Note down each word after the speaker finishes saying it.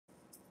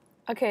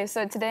Okay,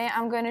 so today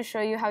I'm going to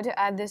show you how to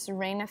add this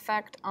rain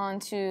effect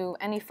onto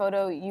any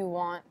photo you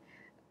want.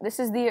 This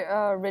is the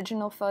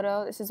original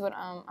photo. This is what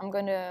I'm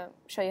going to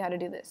show you how to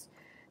do this.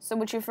 So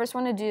what you first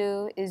want to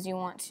do is you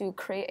want to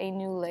create a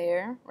new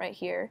layer right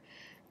here.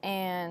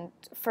 And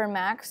for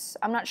Macs,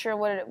 I'm not sure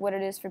what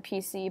it is for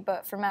PC,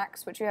 but for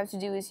Macs, what you have to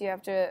do is you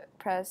have to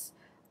press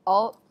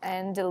Alt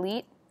and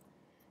Delete,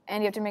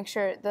 and you have to make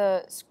sure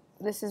this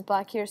is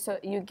black here, so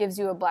it gives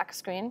you a black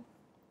screen.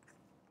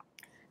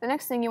 The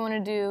next thing you want to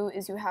do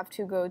is you have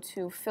to go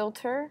to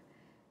Filter,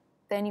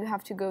 then you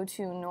have to go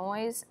to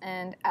Noise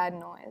and Add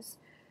Noise.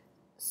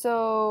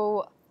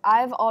 So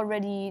I've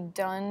already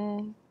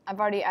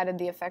added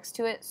the effects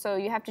to it, so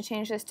you have to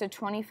change this to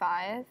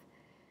 25,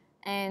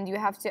 and you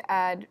have to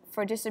add,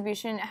 for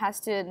distribution, it has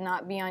to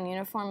not be on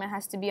uniform, it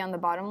has to be on the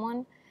bottom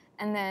one,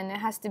 and then it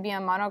has to be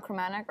on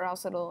monochromatic or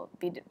else it'll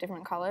be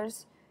different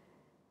colors.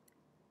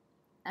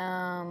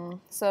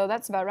 So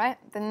that's about right.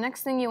 The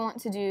next thing you want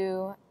to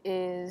do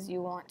is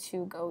you want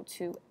to go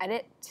to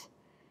Edit,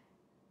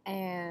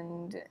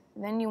 and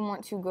then you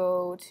want to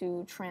go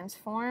to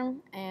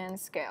Transform and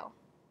Scale.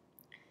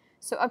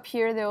 So up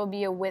here there will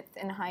be a width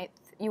and height.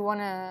 You want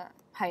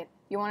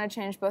to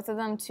change both of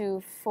them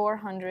to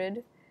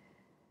 400,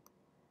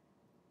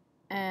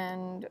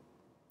 and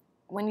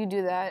when you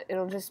do that,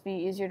 it'll just be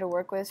easier to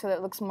work with so that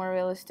it looks more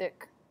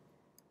realistic.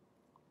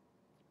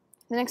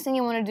 The next thing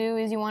you want to do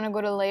is you want to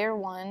go to Layer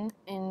 1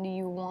 and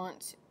you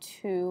want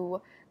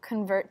to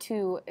convert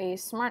to a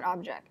smart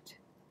object.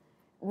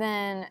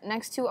 Then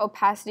next to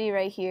opacity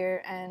right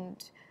here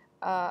and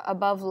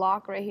above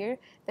lock right here,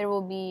 there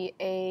will be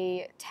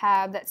a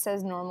tab that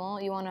says normal.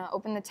 You want to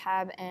open the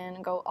tab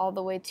and go all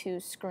the way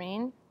to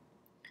screen.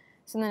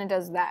 So then it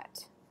does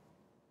that.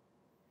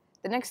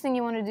 The next thing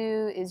you want to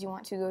do is you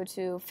want to go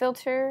to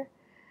Filter,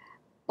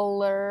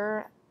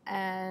 Blur,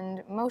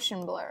 and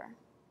Motion Blur.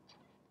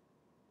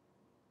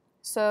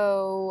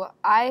 So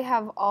I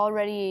have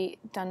already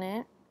done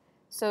it.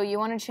 So you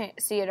want to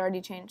see it already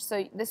changed.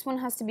 So this one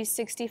has to be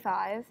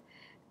 65,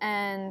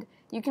 and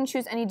you can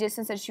choose any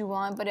distance that you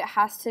want, but it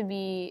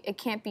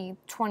can't be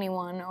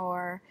 21,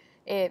 or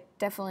it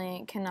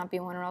definitely cannot be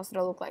 1, or else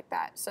it'll look like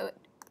that. So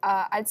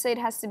I'd say it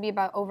has to be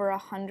about over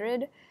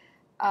 100.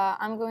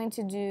 I'm going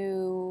to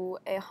do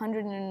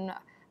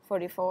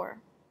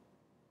 144.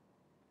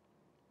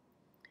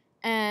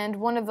 And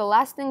one of the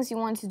last things you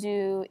want to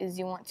do is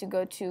you want to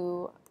go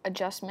to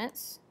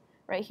Adjustments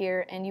right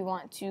here, and you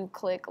want to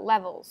click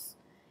Levels.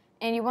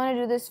 And you want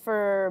to do this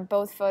for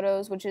both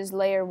photos, which is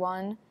Layer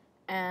 1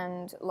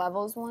 and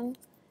Levels 1.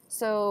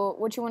 So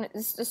what you want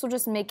this will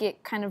just make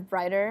it kind of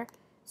brighter,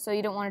 so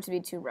you don't want it to be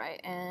too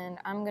bright. And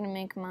I'm going to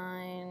make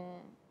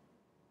mine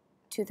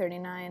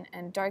 239,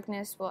 and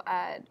darkness will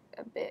add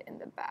a bit in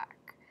the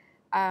back.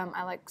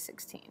 I like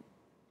 16.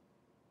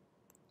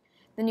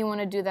 Then you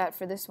want to do that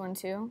for this one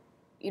too.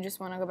 You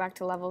just want to go back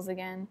to levels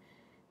again,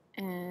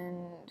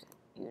 and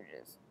you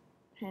just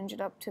change it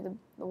up to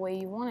the way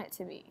you want it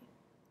to be.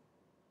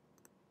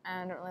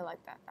 I don't really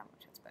like that much,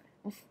 it's better.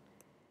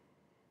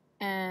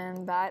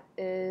 And that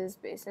is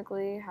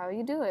basically how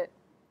you do it.